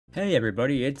Hey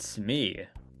everybody, it's me,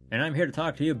 and I'm here to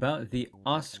talk to you about the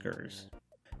Oscars.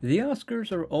 The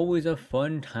Oscars are always a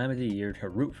fun time of the year to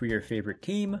root for your favorite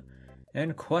team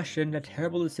and question the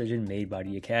terrible decision made by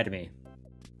the Academy.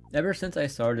 Ever since I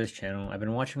started this channel, I've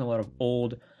been watching a lot of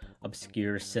old,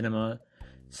 obscure cinema,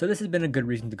 so this has been a good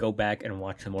reason to go back and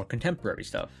watch some more contemporary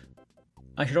stuff.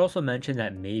 I should also mention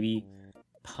that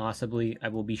possibly, I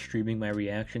will be streaming my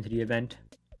reaction to the event.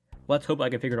 Let's hope I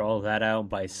can figure all of that out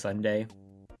by Sunday.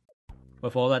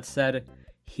 With all that said,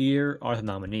 here are the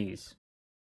nominees.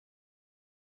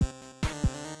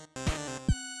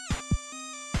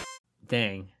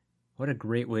 Dang, what a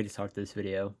great way to start this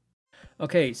video.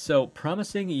 Okay, so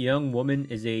Promising Young Woman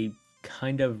is a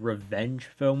kind of revenge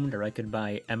film directed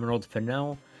by Emerald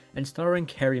Fennell and starring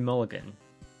Carey Mulligan.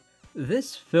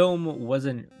 This film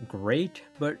wasn't great,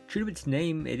 but true to its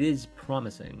name, it is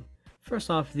promising.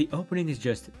 First off, the opening is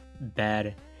just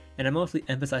bad, and I'm mostly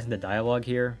emphasizing the dialogue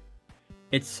here.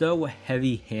 It's so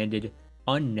heavy-handed,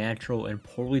 unnatural, and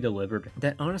poorly delivered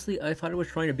that honestly I thought it was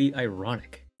trying to be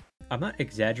ironic. I'm not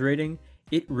exaggerating,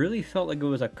 it really felt like it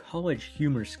was a college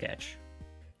humor sketch.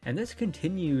 And this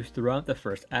continues throughout the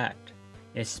first act,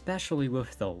 especially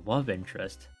with the love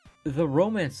interest. The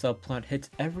romance subplot hits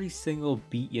every single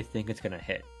beat you think it's gonna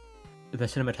hit. The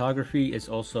cinematography is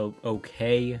also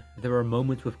okay, there are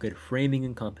moments with good framing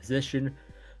and composition.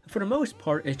 For the most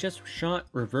part, it's just shot,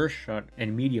 reverse shot,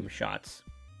 and medium shots.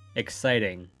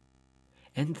 Exciting.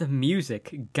 And the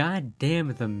music,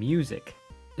 goddamn the music.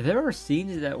 There are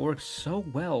scenes that work so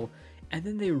well, and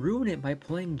then they ruin it by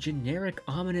playing generic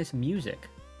ominous music.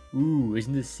 Ooh,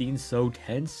 isn't this scene so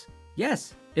tense?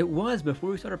 Yes, it was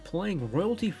before we started playing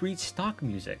royalty-free stock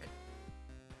music.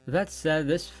 That said,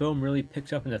 this film really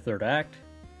picks up in the third act.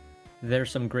 There's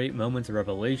some great moments of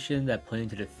revelation that play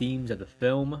into the themes of the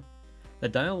film. The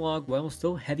dialogue, while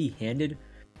still heavy-handed,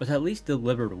 was at least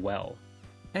delivered well.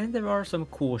 And there are some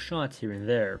cool shots here and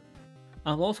there.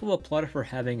 I'll also applaud it for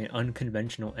having an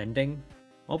unconventional ending.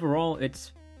 Overall,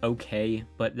 it's okay,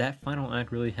 but that final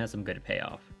act really has some good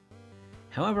payoff.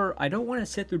 However, I don't want to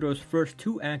sit through those first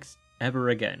two acts ever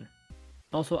again.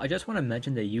 Also, I just want to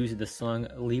mention they used the song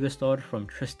Liebestod from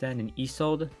Tristan and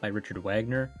Isolde by Richard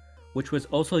Wagner, which was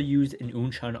also used in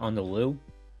Unshan on the Loo.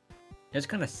 I just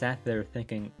kind of sat there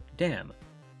thinking, damn,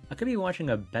 I could be watching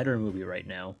a better movie right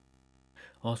now.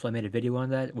 Also, I made a video on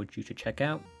that, which you should check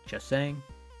out, just saying.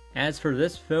 As for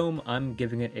this film, I'm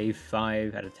giving it a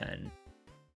 5 out of 10.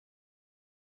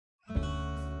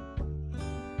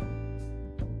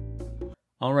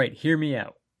 Alright, hear me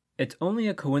out. It's only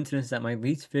a coincidence that my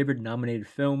least favorite nominated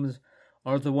films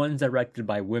are the ones directed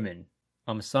by women.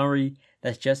 I'm sorry,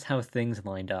 that's just how things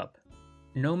lined up.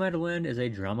 Nomadland is a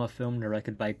drama film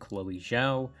directed by Chloe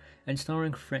Zhao and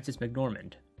starring Frances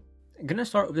McDormand. I'm gonna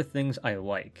start with the things I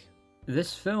like.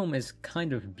 This film is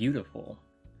kind of beautiful.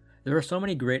 There are so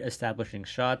many great establishing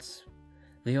shots.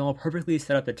 They all perfectly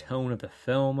set up the tone of the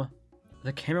film.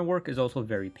 The camera work is also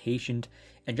very patient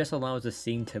and just allows the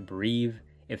scene to breathe,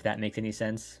 if that makes any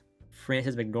sense.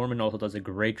 Frances McDormand also does a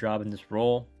great job in this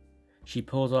role. She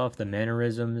pulls off the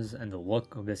mannerisms and the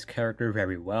look of this character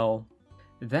very well.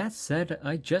 That said,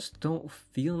 I just don't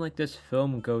feel like this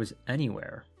film goes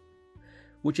anywhere.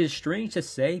 Which is strange to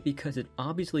say because it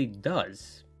obviously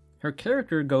does. Her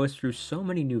character goes through so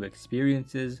many new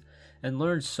experiences and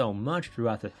learns so much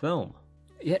throughout the film.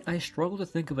 Yet I struggle to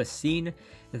think of a scene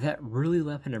that really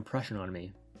left an impression on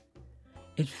me.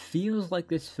 It feels like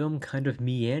this film kind of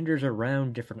meanders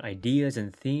around different ideas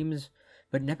and themes,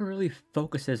 but never really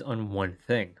focuses on one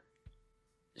thing.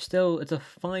 Still, it's a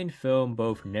fine film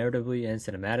both narratively and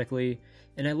cinematically,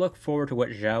 and I look forward to what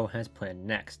Zhao has planned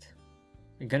next.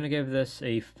 I'm gonna give this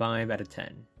a 5 out of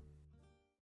 10.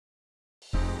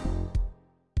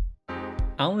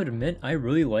 I'll admit I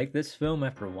really liked this film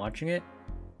after watching it,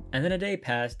 and then a day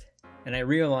passed, and I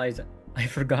realized I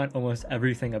forgot almost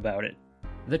everything about it.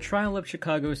 The Trial of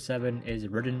Chicago 7 is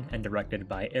written and directed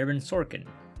by Aaron Sorkin.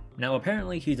 Now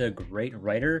apparently he's a great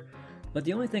writer, but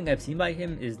the only thing I've seen by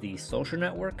him is The Social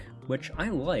Network, which I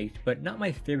liked, but not my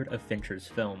favorite of Fincher's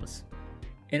films.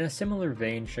 In a similar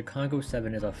vein, Chicago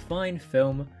 7 is a fine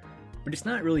film, but it's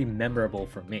not really memorable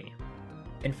for me.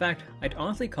 In fact, I'd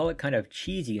honestly call it kind of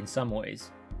cheesy in some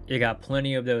ways. You got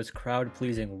plenty of those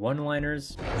crowd-pleasing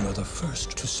one-liners. You're the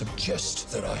first to suggest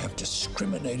that I have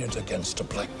discriminated against a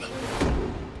black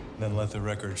man. Then let the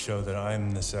record show that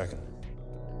I'm the second.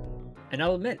 And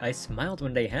I'll admit, I smiled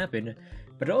when they happened,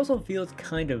 but it also feels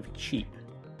kind of cheap.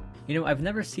 You know, I've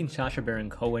never seen Sacha Baron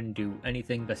Cohen do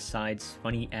anything besides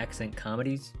funny accent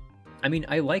comedies. I mean,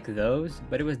 I like those,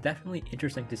 but it was definitely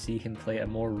interesting to see him play a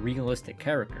more realistic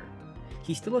character.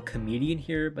 He's still a comedian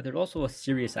here, but there's also a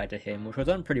serious side to him, which was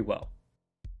done pretty well.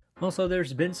 Also,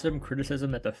 there's been some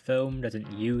criticism that the film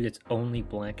doesn't use its only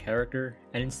black character,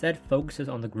 and instead focuses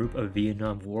on the group of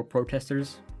Vietnam War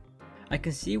protesters. I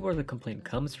can see where the complaint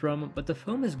comes from, but the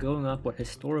film is going off what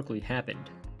historically happened.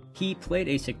 He played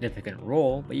a significant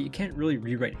role, but you can't really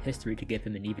rewrite history to give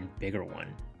him an even bigger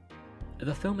one.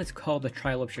 The film is called The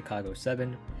Trial of Chicago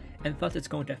 7, and thus it's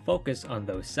going to focus on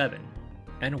those 7,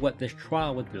 and what this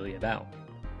trial was really about,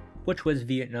 which was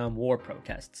Vietnam War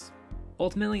protests.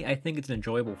 Ultimately, I think it's an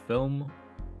enjoyable film,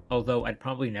 although I'd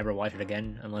probably never watch it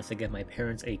again unless I give my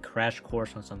parents a crash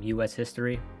course on some US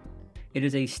history. It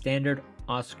is a standard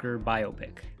Oscar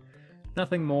biopic.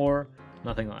 Nothing more,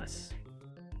 nothing less.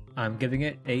 I'm giving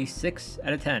it a 6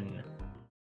 out of 10.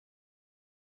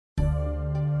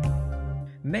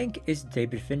 Mank is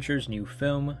David Fincher's new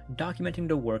film, documenting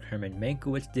the work Herman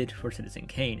Mankiewicz did for Citizen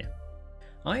Kane.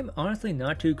 I'm honestly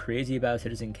not too crazy about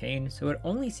Citizen Kane, so it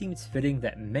only seems fitting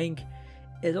that Mank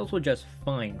is also just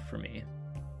fine for me.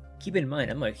 Keep in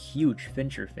mind, I'm a huge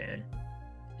Fincher fan.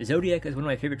 Zodiac is one of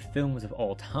my favorite films of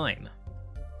all time.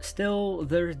 Still,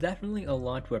 there's definitely a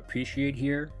lot to appreciate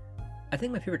here. I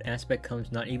think my favorite aspect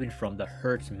comes not even from the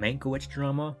Hertz-Mankiewicz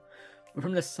drama, but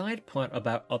from the side plot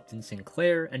about Upton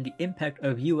Sinclair and the impact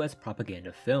of US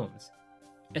propaganda films.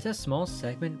 It's a small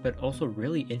segment, but also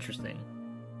really interesting.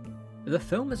 The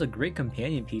film is a great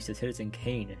companion piece to Citizen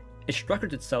Kane. It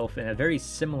structures itself in a very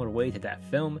similar way to that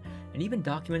film, and even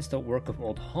documents the work of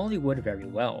old Hollywood very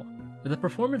well. The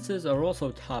performances are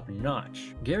also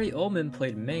top-notch. Gary Oldman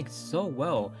played Mank so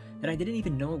well that I didn't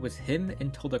even know it was him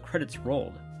until the credits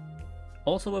rolled.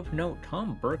 Also of note,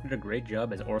 Tom Burke did a great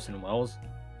job as Orson Welles.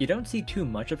 You don't see too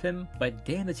much of him, but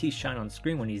damn does he shine on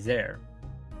screen when he's there.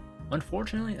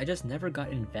 Unfortunately, I just never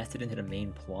got invested into the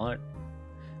main plot.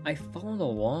 I followed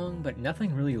along, but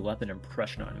nothing really left an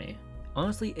impression on me.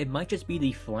 Honestly, it might just be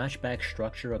the flashback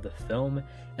structure of the film,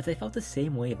 as I felt the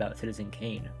same way about Citizen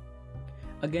Kane.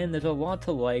 Again, there's a lot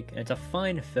to like, and it's a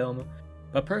fine film,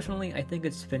 but personally I think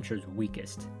it's Fincher's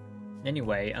weakest.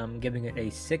 Anyway, I'm giving it a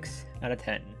 6 out of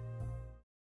 10.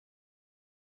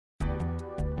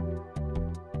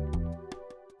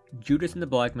 Judas and the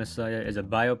Black Messiah is a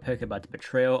biopic about the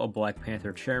betrayal of Black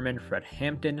Panther chairman Fred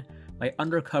Hampton by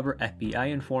undercover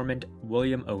FBI informant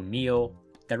William O'Neill,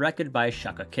 directed by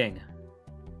Shaka King.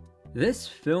 This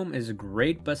film is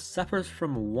great, but suffers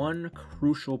from one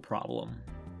crucial problem.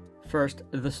 First,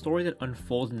 the story that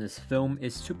unfolds in this film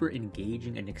is super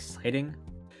engaging and exciting.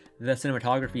 The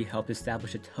cinematography helps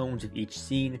establish the tones of each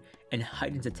scene and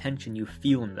heightens the tension you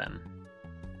feel in them.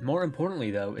 More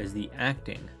importantly though is the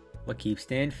acting. Lakeith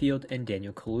Stanfield and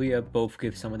Daniel Kaluuya both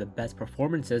give some of the best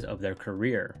performances of their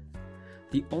career.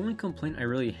 The only complaint I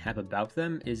really have about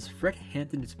them is Fred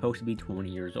Hampton is supposed to be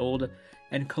 20 years old,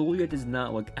 and Kaluuya does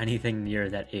not look anything near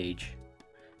that age.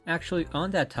 Actually, on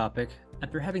that topic,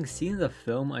 after having seen the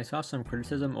film, I saw some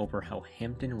criticism over how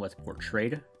Hampton was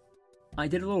portrayed. I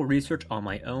did a little research on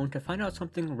my own to find out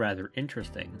something rather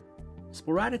interesting.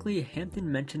 Sporadically,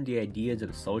 Hampton mentioned the ideas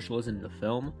of socialism in the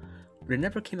film, but it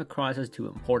never came across as too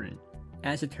important.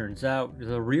 As it turns out,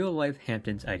 the real-life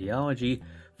Hampton's ideology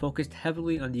focused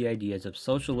heavily on the ideas of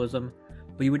socialism,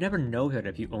 but you would never know that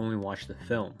if you only watched the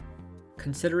film.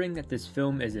 Considering that this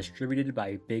film is distributed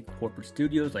by big corporate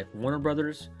studios like Warner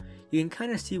Brothers, you can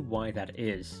kinda see why that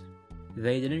is.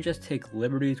 They didn't just take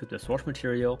liberties with the source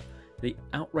material, they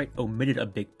outright omitted a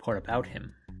big part about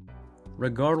him.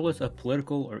 Regardless of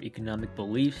political or economic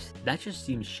beliefs, that just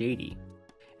seems shady.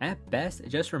 At best, it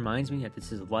just reminds me that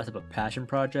this is less of a passion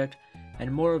project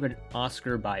and more of an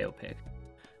Oscar biopic.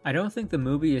 I don't think the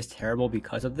movie is terrible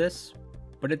because of this,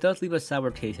 but it does leave a sour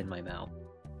taste in my mouth.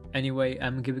 Anyway,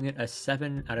 I'm giving it a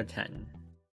 7 out of 10.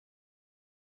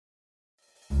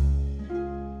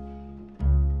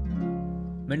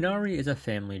 Minari is a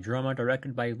family drama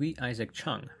directed by Lee Isaac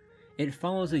Chung. It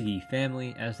follows the Yi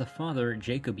family as the father,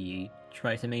 Jacob Yi,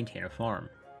 tries to maintain a farm.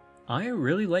 I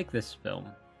really like this film.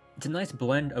 It's a nice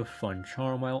blend of fun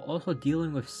charm while also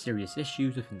dealing with serious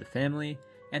issues within the family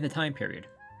and the time period.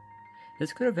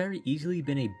 This could have very easily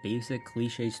been a basic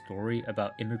cliché story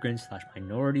about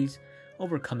immigrants/minorities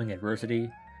overcoming adversity,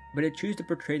 but it chose to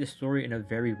portray the story in a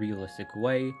very realistic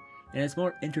way, and it's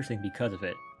more interesting because of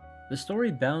it. The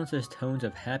story balances tones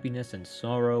of happiness and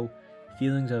sorrow,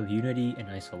 feelings of unity and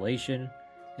isolation,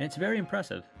 and it's very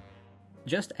impressive.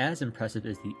 Just as impressive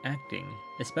is the acting,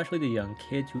 especially the young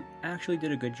kids who actually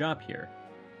did a good job here.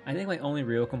 I think my only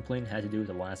real complaint had to do with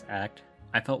the last act.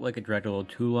 I felt like it dragged a little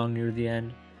too long near the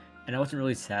end, and I wasn't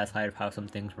really satisfied with how some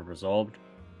things were resolved.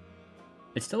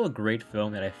 It's still a great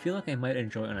film that I feel like I might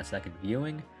enjoy on a second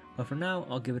viewing, but for now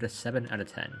I'll give it a 7 out of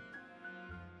 10.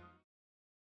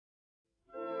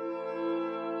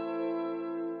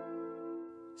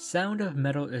 Sound of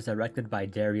Metal is directed by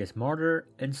Darius Martyr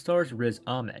and stars Riz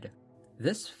Ahmed.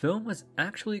 This film was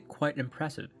actually quite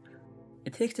impressive.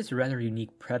 It takes this rather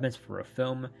unique premise for a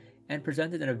film and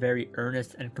presents it in a very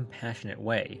earnest and compassionate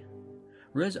way.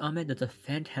 Riz Ahmed does a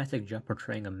fantastic job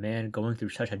portraying a man going through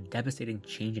such a devastating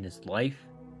change in his life.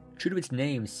 True to its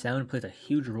name, sound plays a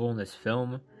huge role in this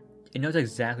film. It knows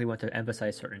exactly when to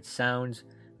emphasize certain sounds,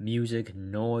 music,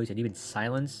 noise, and even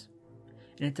silence,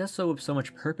 and it does so with so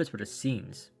much purpose for the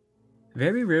scenes.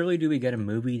 Very rarely do we get a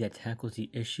movie that tackles the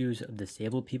issues of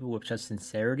disabled people with such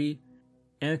sincerity,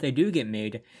 and if they do get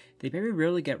made, they very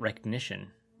rarely get recognition.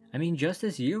 I mean, just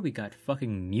this year we got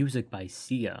fucking Music by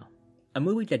Sia, a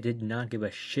movie that did not give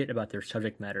a shit about their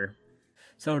subject matter.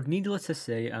 So needless to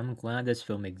say, I'm glad this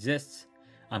film exists,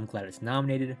 I'm glad it's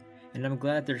nominated, and I'm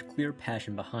glad there's clear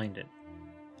passion behind it.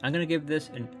 I'm gonna give this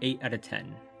an 8 out of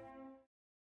 10.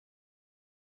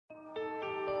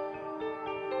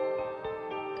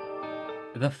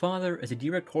 The Father is a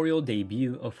directorial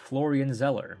debut of Florian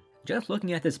Zeller. Just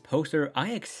looking at this poster,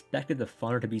 I expected The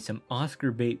Father to be some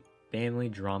Oscar bait family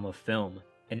drama film,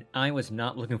 and I was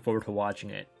not looking forward to watching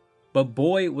it. But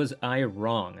boy was I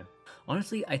wrong.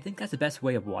 Honestly, I think that's the best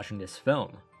way of watching this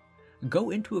film. Go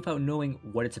into it without knowing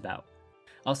what it's about.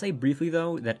 I'll say briefly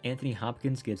though that Anthony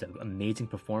Hopkins gives an amazing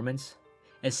performance,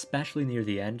 especially near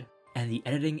the end, and the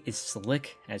editing is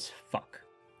slick as fuck.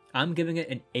 I'm giving it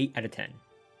an 8 out of 10.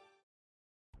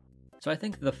 So I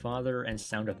think The Father and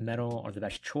Sound of Metal are the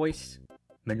best choice.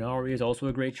 Minari is also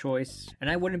a great choice, and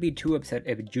I wouldn't be too upset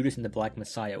if Judas and the Black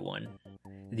Messiah won.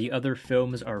 The other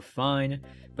films are fine,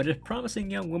 but if Promising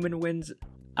Young Woman wins,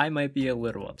 I might be a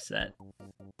little upset.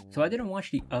 So I didn't watch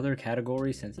the other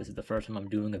categories since this is the first time I'm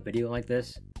doing a video like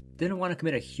this. Didn't want to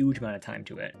commit a huge amount of time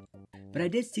to it. But I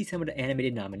did see some of the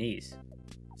animated nominees.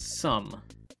 Some.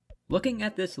 Looking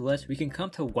at this list, we can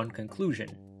come to one conclusion.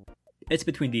 It's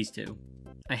between these two.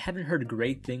 I haven't heard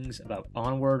great things about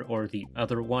Onward or the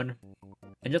other one,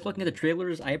 and just looking at the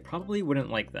trailers, I probably wouldn't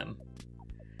like them.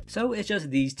 So it's just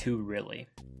these two really.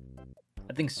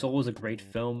 I think Soul is a great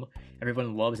film,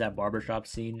 everyone loves that barbershop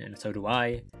scene, and so do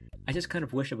I. I just kind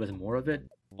of wish there was more of it.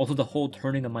 Also, the whole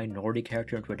turning a minority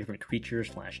character into a different creature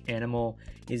 / animal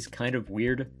is kind of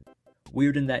weird.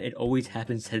 Weird in that it always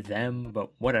happens to them, but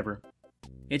whatever.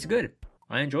 It's good.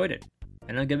 I enjoyed it,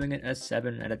 and I'm giving it a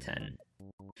 7 out of 10.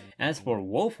 As for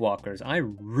Wolfwalkers, I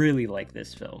really like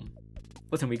this film.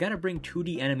 Listen, we gotta bring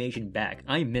 2D animation back,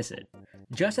 I miss it.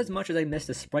 Just as much as I miss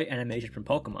the sprite animation from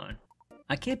Pokemon.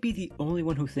 I can't be the only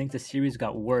one who thinks the series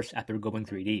got worse after going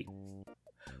 3D.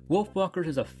 Wolfwalkers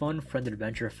is a fun friend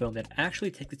adventure film that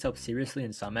actually takes itself seriously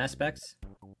in some aspects.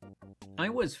 I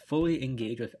was fully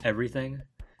engaged with everything.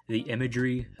 The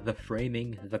imagery, the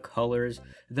framing, the colors,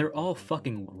 they're all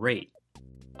fucking great.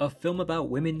 A film about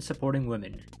women supporting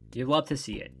women. You love to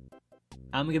see it.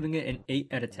 I'm giving it an 8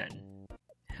 out of 10.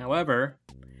 However,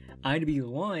 I'd be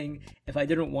lying if I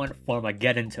didn't want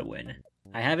Farmageddon to win.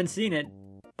 I haven't seen it,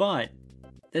 but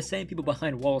the same people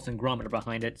behind Wallace and Gromit are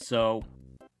behind it, so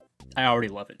I already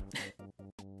love it.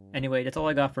 Anyway, that's all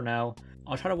I got for now.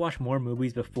 I'll try to watch more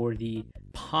movies before the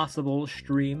possible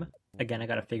stream. Again, I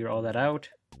gotta figure all that out.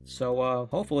 So,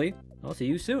 hopefully, I'll see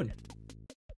you soon.